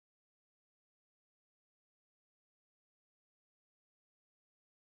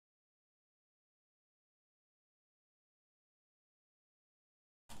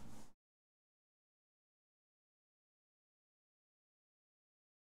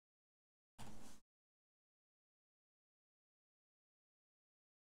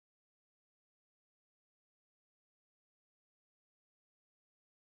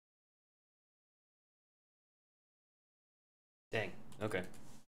Dang. Okay.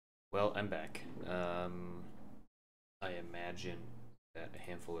 Well, I'm back. I imagine that a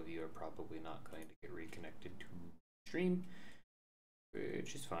handful of you are probably not going to get reconnected to stream,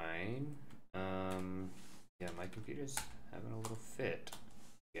 which is fine. Yeah, my computer's having a little fit.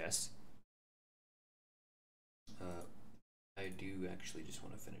 Yes. I do actually just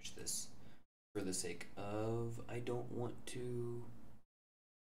want to finish this for the sake of I don't want to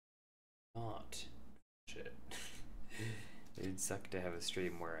not finish it. It'd suck to have a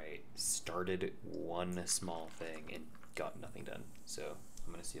stream where I started one small thing and got nothing done. So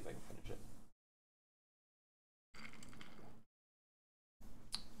I'm gonna see if I can finish it.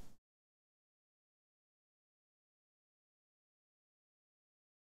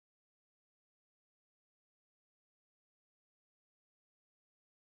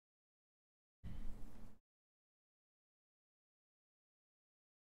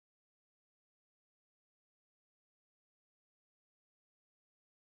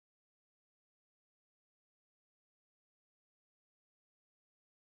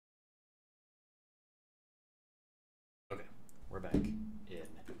 Okay, we're back in.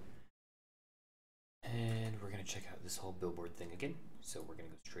 And we're gonna check out this whole billboard thing again. So we're gonna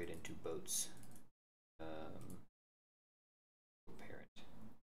go straight into boats. Parent.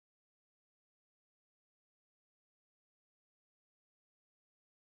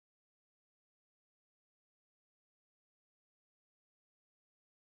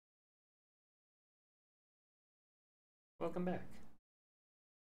 Welcome back.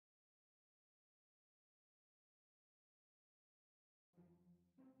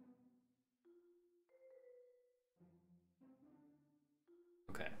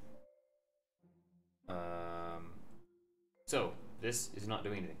 Okay. So this is not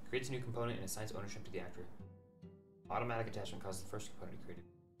doing anything. Creates a new component and assigns ownership to the actor. Automatic attachment causes the first component to create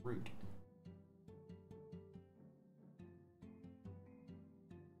a root.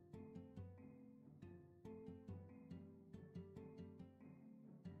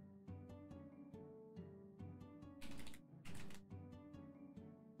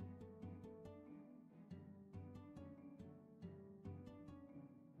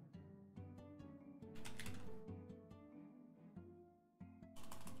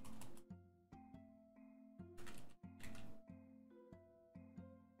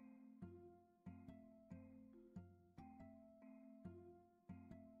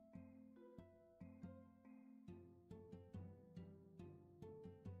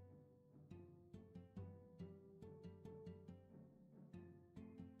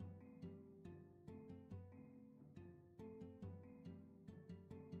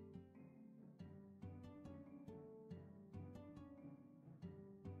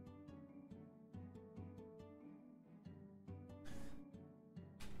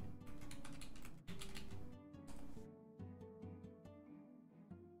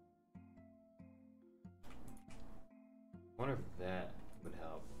 I wonder if that would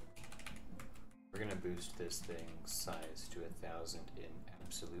help. We're gonna boost this thing's size to 1,000 in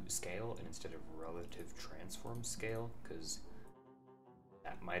absolute scale and instead of relative transform scale, because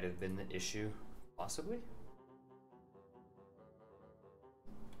that might have been the issue, possibly.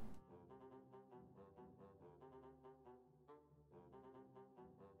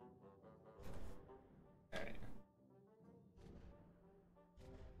 All right.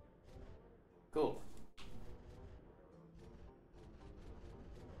 Cool.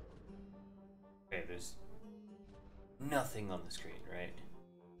 Okay, there's nothing on the screen, right?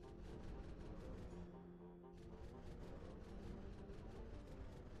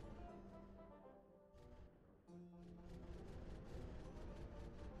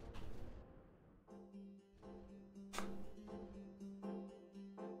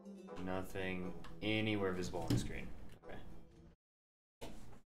 Nothing anywhere visible on the screen. Okay.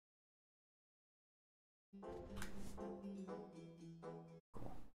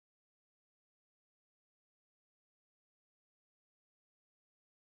 Cool.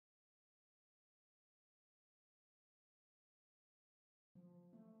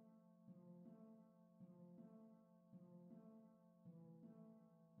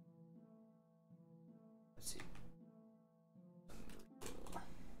 Let's see.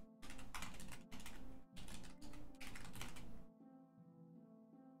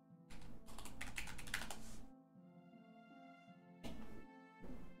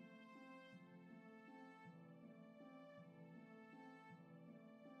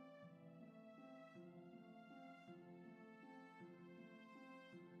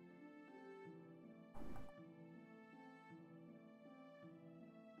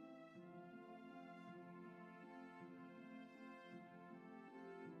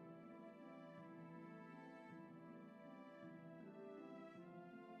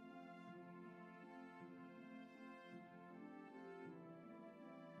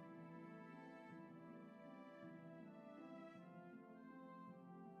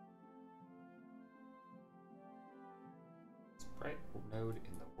 node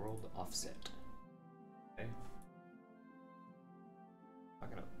in the world offset. Okay.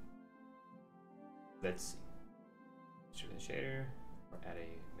 Fuck it up. Let's see. Show the shader or add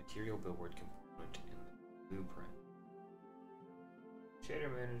a material billboard component in the blueprint. Shader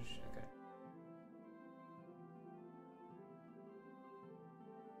manage. Okay.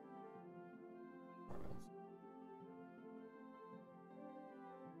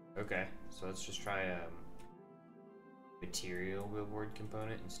 Okay, so let's just try material billboard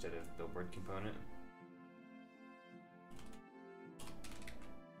component instead of billboard component.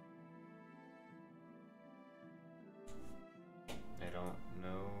 I don't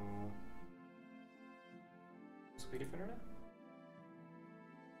know. This will be different or not?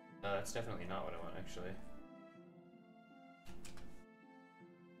 No, that's definitely not what I want actually.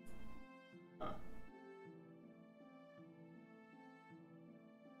 Huh.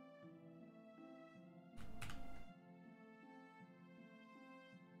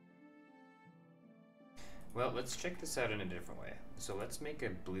 Well, let's check this out in a different way. So let's make a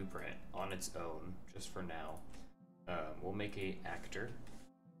blueprint on its own, just for now. We'll make a actor,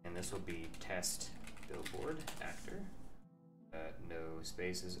 and this will be test billboard actor. No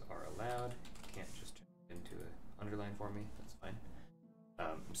spaces are allowed. Can't just turn it into an underline for me. That's fine.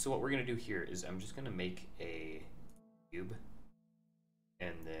 So what we're gonna do here is I'm just gonna make a cube,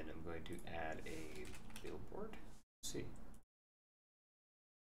 and then I'm going to add a billboard. Let's see.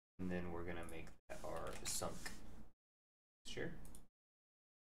 And then we're gonna make that our sunk. Sure.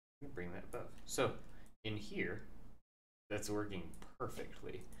 I'm gonna bring that above. So in here, that's working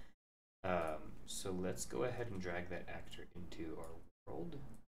perfectly. So let's go ahead and drag that actor into our world.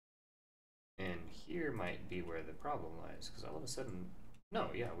 And here might be where the problem lies, because all of a sudden,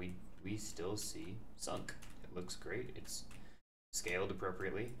 no, yeah, we still see sunk. It looks great. It's scaled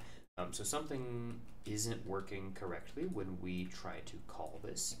appropriately. So something isn't working correctly when we try to call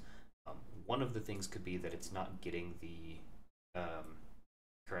this. One of the things could be that it's not getting the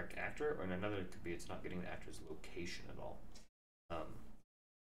correct actor, or another could be it's not getting the actor's location at all.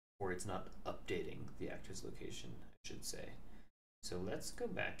 Or it's not updating the actor's location, I should say. So let's go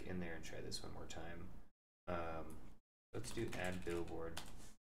back in there and try this one more time. Let's do add billboard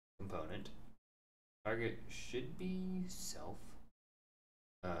component. Target should be self.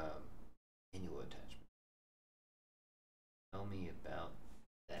 Manual attachment. Tell me about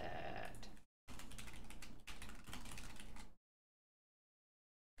that.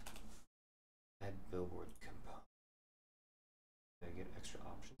 Add billboard component. Did I get extra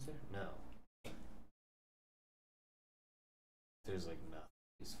options there? No. There's like nothing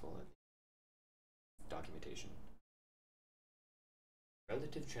useful in documentation.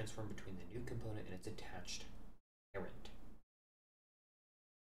 Relative transform between the new component and its attached parent.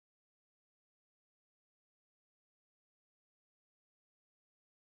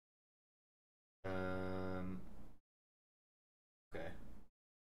 Okay.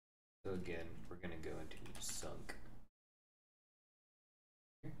 So again, we're gonna go into sunk.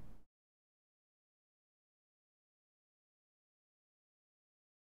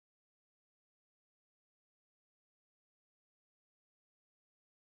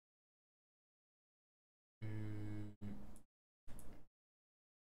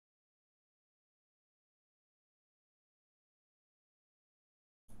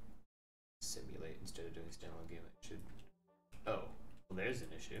 Simulate instead of doing standalone game. It should. Oh, well, there's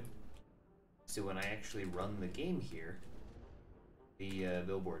an issue. So when I actually run the game here, the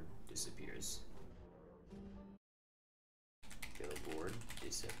billboard disappears. Billboard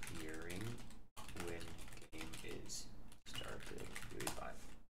disappearing when game is started. UI5.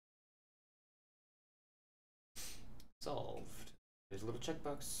 Solved. There's a little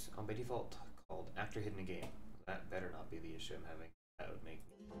checkbox on by default called Actor Hidden in Game. That better not be the issue I'm having. That would make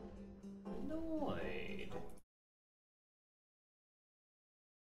me annoyed.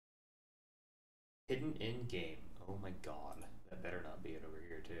 Hidden in game. Oh my god. That better not be it over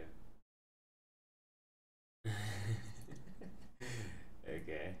here too.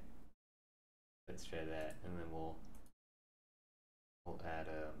 Okay. Let's try that, and then we'll add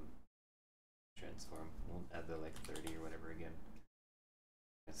transform. We'll add the like 30 or whatever again.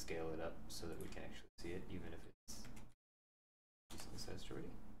 And scale it up so that we can actually see it, even if it's decently sized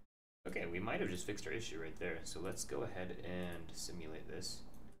already. Okay, we might have just fixed our issue right there. So let's go ahead and simulate this.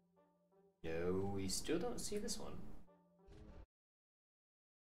 No, we still don't see this one.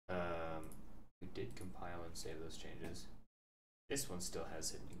 We did compile and save those changes. This one still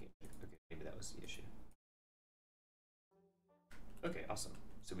has hidden in game. Okay, maybe that was the issue. Okay, awesome.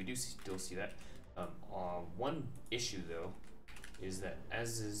 So we do still see that. One issue though is that,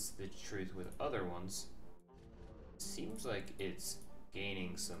 as is the truth with other ones, it seems like it's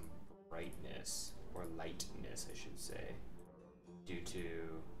gaining some brightness, or lightness I should say, due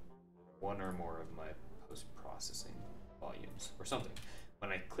to one or more of my post-processing volumes or something.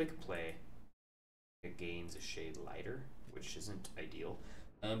 When I click play, it gains a shade lighter, which isn't ideal,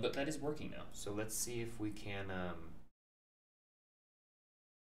 but that is working now. So let's see if we can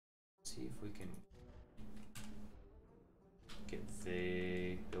get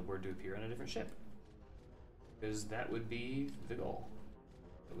the billboard to appear on a different ship, because that would be the goal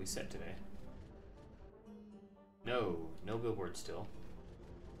that we set today. No billboard still.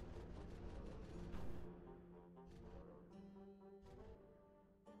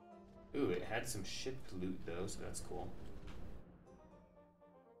 Ooh, it had some ship loot though, so that's cool.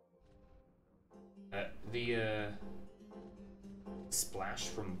 The splash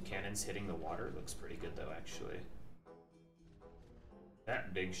from cannons hitting the water looks pretty good though, actually.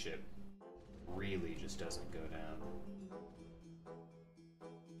 That big ship really just doesn't go down.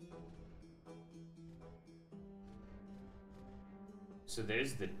 So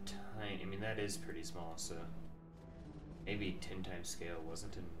there's the tiny, I mean that is pretty small, so maybe 10 times scale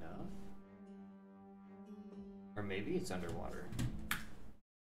wasn't enough? Or maybe it's underwater.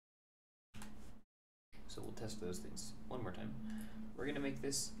 So we'll test those things one more time. We're gonna make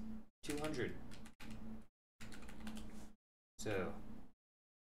this 200. So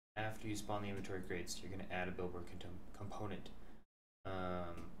after you spawn the inventory crates, you're gonna add a billboard component.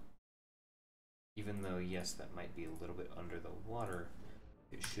 Even though, yes, that might be a little bit under the water,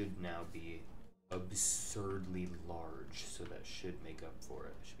 it should now be absurdly large, so that should make up for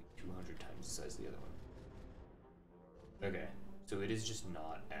it. It should be 200 times the size of the other one. Okay, so it is just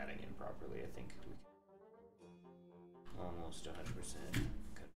not adding in properly. I think we can almost 100%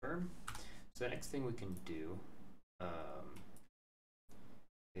 confirm. So the next thing we can do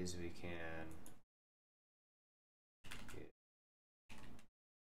is we can get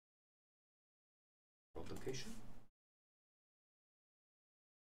world location.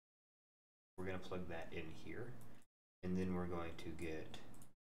 We're going to plug that in here, and then we're going to get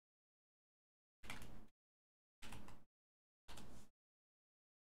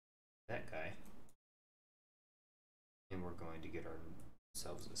that guy, and we're going to get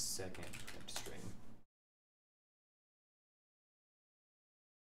ourselves a second print string.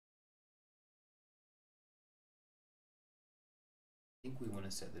 I think we want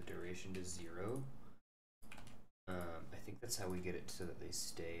to set the duration to 0. I think that's how we get it so that they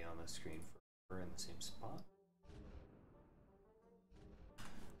stay on the screen forever in the same spot.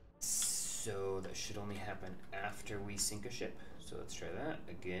 So that should only happen after we sink a ship. So let's try that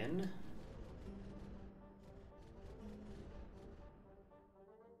again.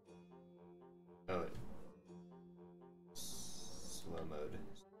 Oh, slow mode.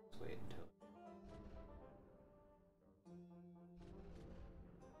 Let's wait until.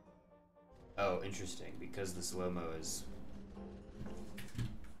 Oh, interesting. Because the slow-mo is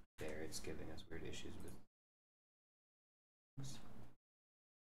there, it's giving us weird issues with.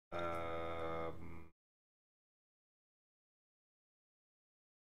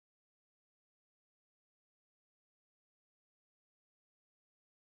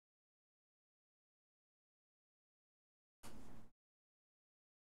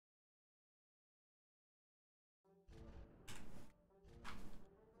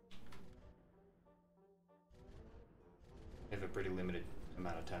 I have a pretty limited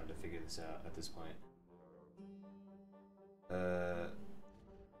amount of time to figure this out at this point.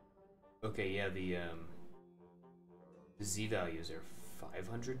 Okay, yeah, the Z values are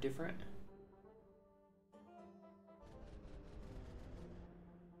 500 different.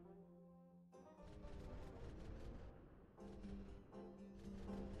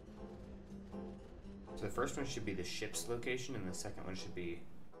 So the first one should be the ship's location, and the second one should be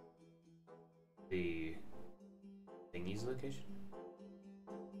the thingy's location.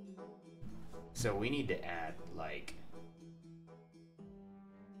 So we need to add like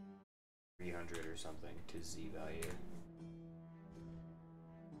 300 or something to Z value.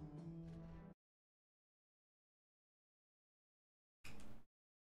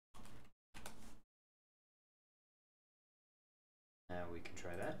 Now we can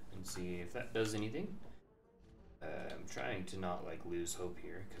try that and see if that does anything. I'm trying to not like lose hope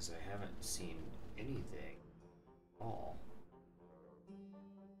here because I haven't seen anything at all.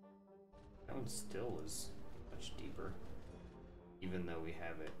 That one still is much deeper, even though we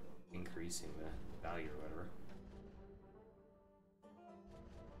have it increasing the value or whatever.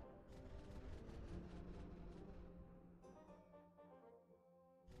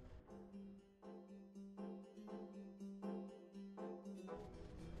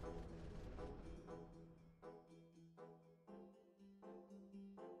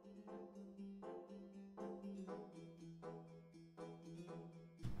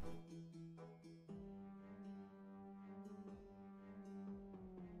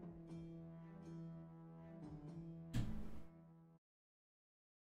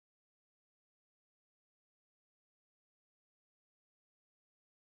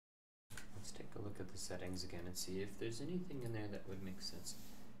 Let's take a look at the settings again and see if there's anything in there that would make sense.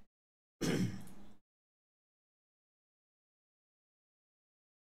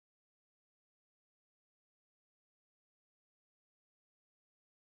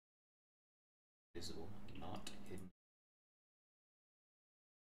 Visible, not hidden.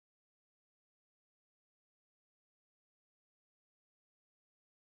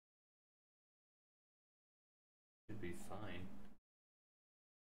 Should be fine.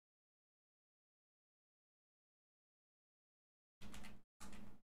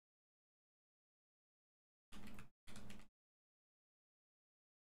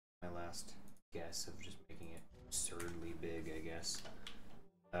 My last guess of just making it absurdly big, I guess.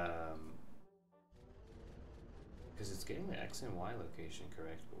 Because it's getting the X and Y location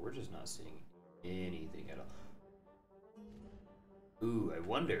correct, but we're just not seeing anything at all. Ooh, I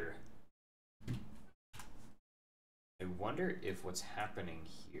wonder if what's happening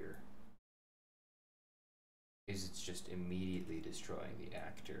here is it's just immediately destroying the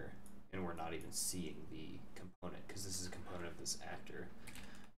actor, and we're not even seeing the component, because this is a component of this actor.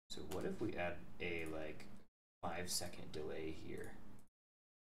 So what if we add a, like, 5-second delay here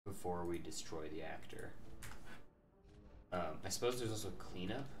before we destroy the actor? I suppose there's also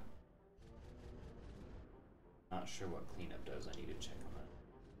cleanup. Not sure what cleanup does. I need to check on that.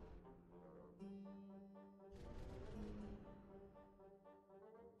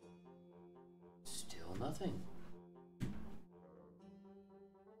 Still nothing.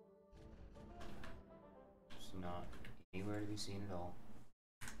 It's not anywhere to be seen at all.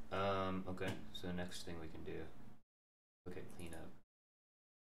 Okay, so the next thing we can do, look at cleanup.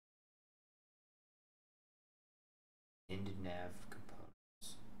 End nav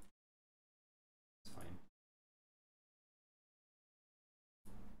components. It's fine.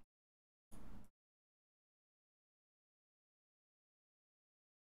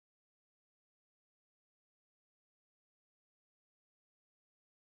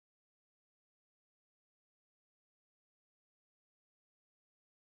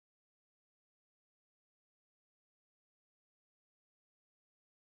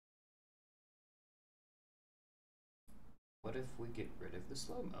 What if we get rid of the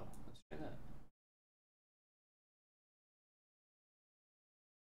slow-mo? Let's try that.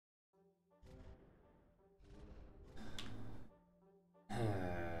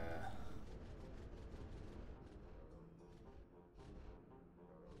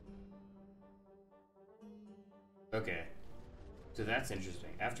 Okay, so that's interesting.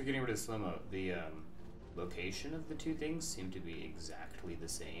 After getting rid of the slow-mo, the location of the two things seem to be exactly the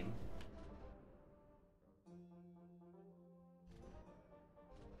same.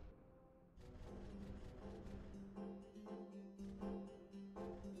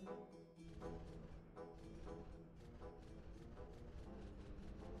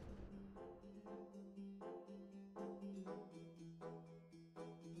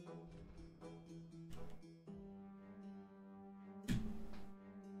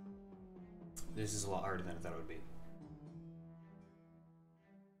 This is a lot harder than I thought it would be.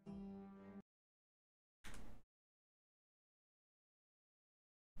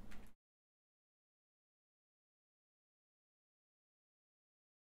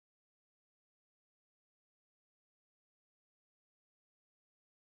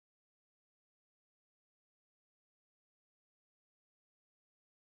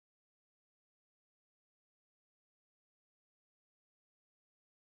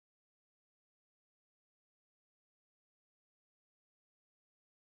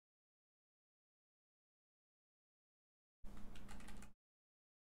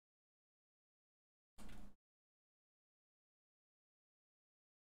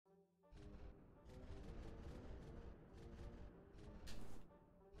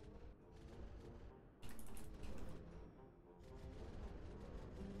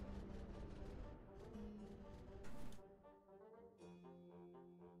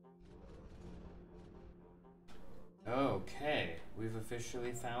 Okay, we've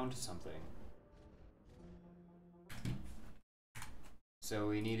officially found something. So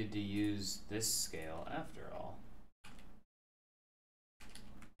we needed to use this scale after all.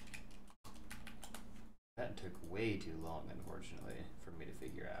 That took way too long, unfortunately, for me to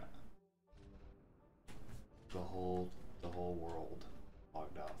figure out. The whole world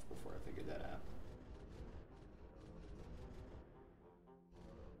logged off before I figured that out.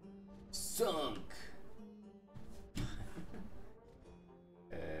 Sunk!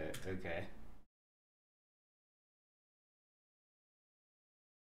 Okay.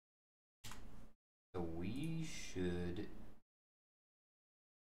 So we should,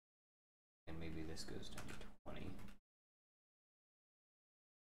 and maybe this goes down to 20.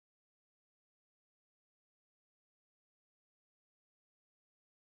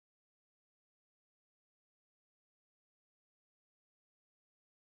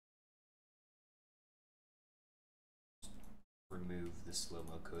 remove the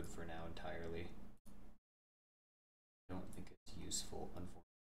slow-mo code for now entirely. I don't think it's useful,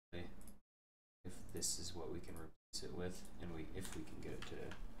 unfortunately, if this is what we can replace it with, and if we can get it to,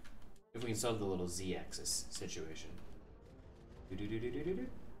 if we can solve the little z-axis situation.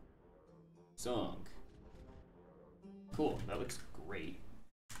 Song. Cool, that looks great.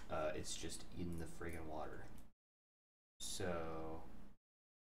 It's just in the friggin' water. So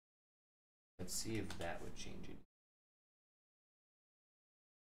let's see if that would change it.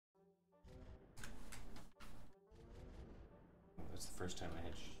 That's the first time I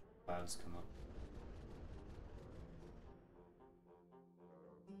had clouds come up.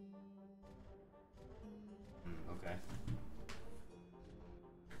 Okay.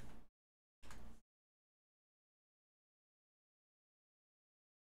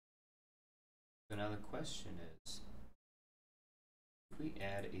 So now the question is, if we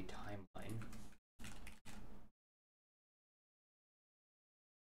add a timeline,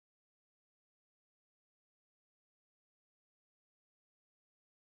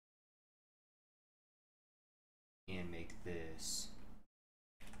 and make this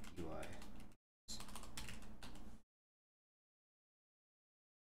UI.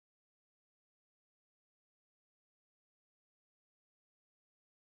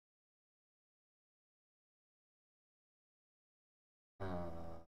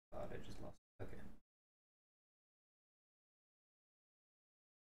 God, I just lost it. Okay.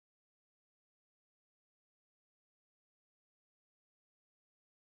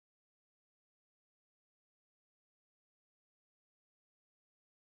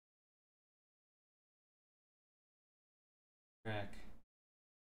 Track.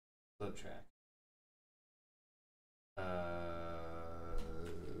 Float track.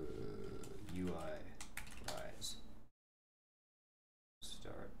 UI rise.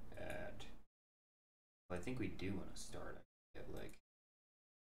 Start at. Well, I think we do want to start at like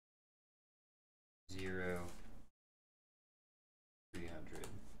 0, 300,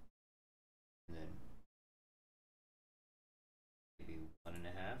 and then maybe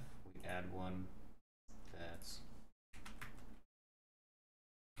 1.5. We add one. That's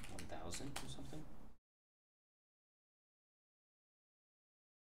 1,000 or something.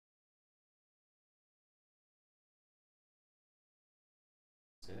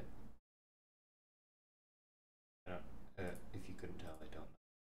 That's it. I don't. If you couldn't tell, I don't know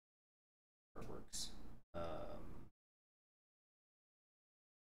how it works.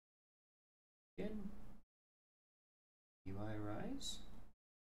 Again, UI rise,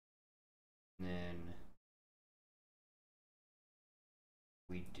 and then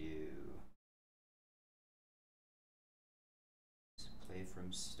we do play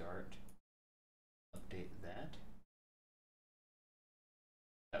from start. Update that.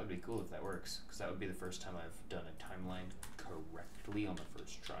 That would be cool if that works, because that would be the first time I've done a timeline correctly on the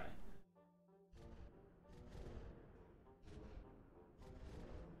first try.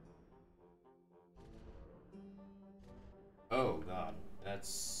 Oh god,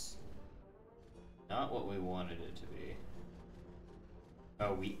 that's not what we wanted it to be.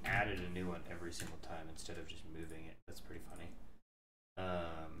 Oh, we added a new one every single time instead of just moving it. That's pretty funny.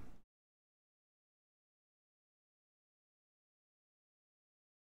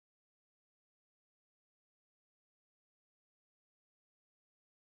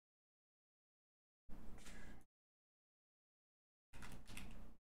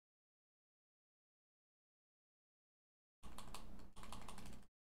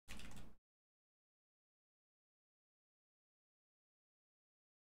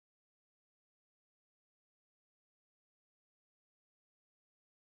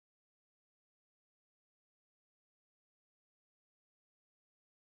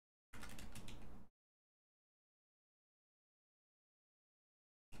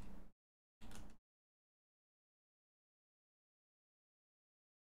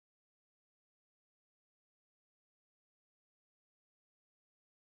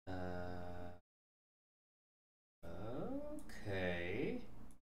 Okay.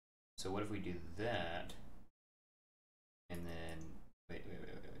 So what if we do that, and then wait,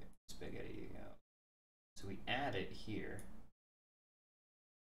 spaghetti out. So we add it here,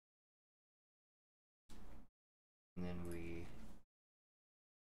 and then we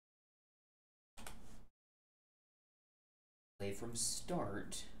play from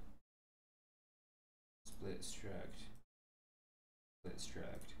start. Split struct. Split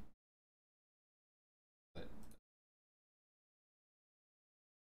struct. But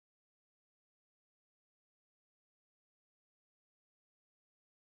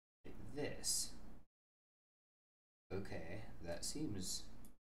this. Okay, that seems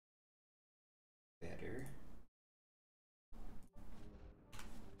better.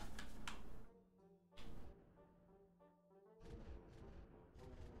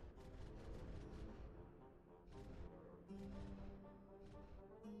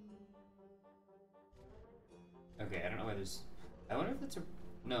 Okay, I don't know why there's. I wonder if that's a.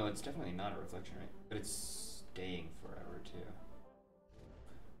 No, it's definitely not a reflection, right? But it's staying forever too.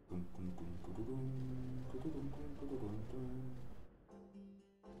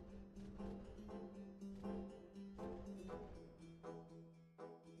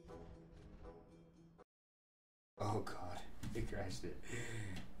 Oh god, it crashed it.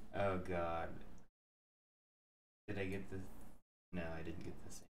 Oh god. Did I get the? No, I didn't get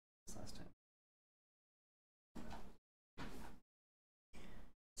the same as last time.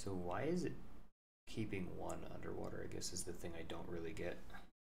 So why is it keeping one underwater? I guess is the thing I don't really get.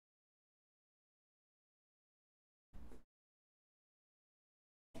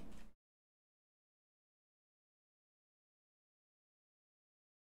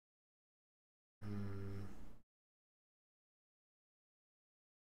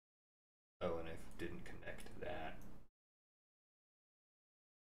 Oh, and I didn't connect that.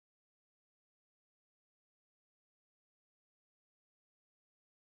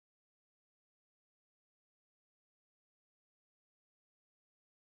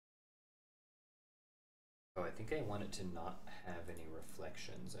 Oh, I think I want it to not have any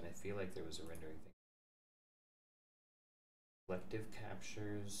reflections, and I feel like there was a rendering thing. Reflective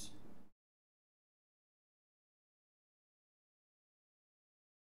captures.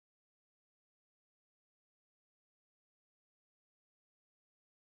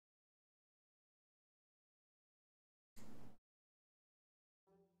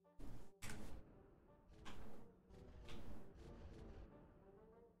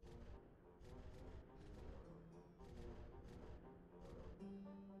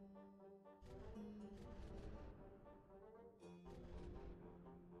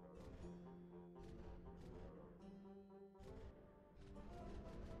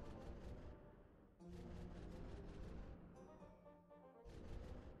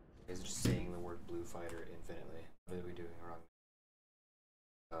 Is just saying the word blue fighter infinitely. What are we doing wrong?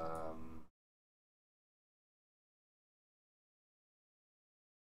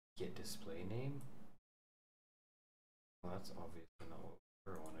 Get display name? Well, that's obviously not what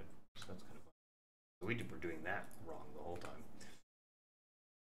we wanted, so that's kind of fun. So we were doing that wrong the whole time.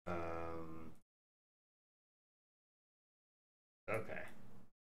 Okay.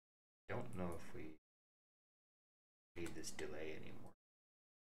 Don't know if we need this delay anymore.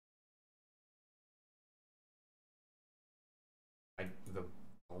 The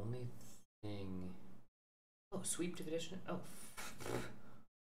only thing. Oh, sweep to the addition. Oh.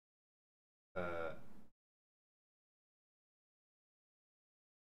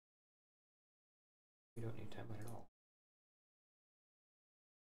 We don't need timeline at all.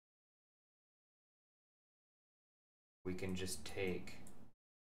 We can just take.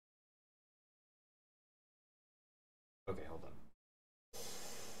 Okay, hold on.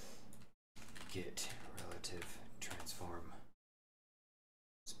 Get relative transform.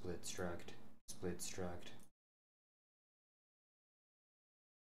 Split struct. Split struct.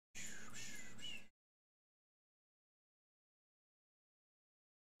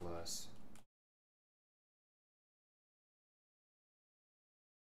 Plus.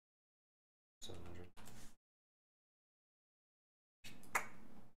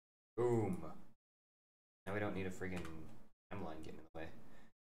 Boom. Now we don't need a friggin' timeline getting in the way.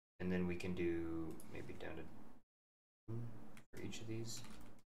 And then we can do maybe down to for each of these.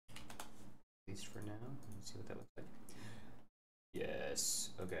 At least for now. Let's see what that looks like. Yes.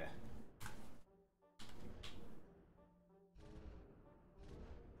 Okay.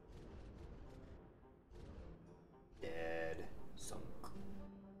 Dead. Sunk.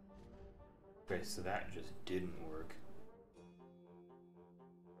 Okay, so that just didn't work.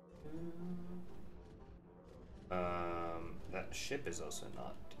 That ship is also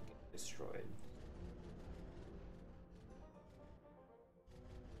not destroyed.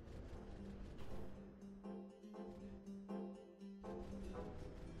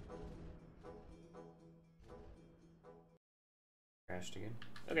 Crashed again.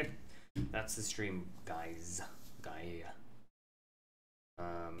 Okay, that's the stream, guys.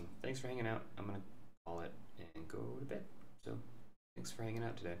 Thanks for hanging out. I'm gonna call it and go to bed. So, thanks for hanging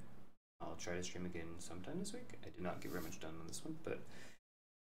out today. I'll try to stream again sometime this week. I did not get very much done on this one, but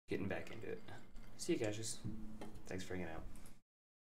getting back into it. See you guys. Thanks for hanging out.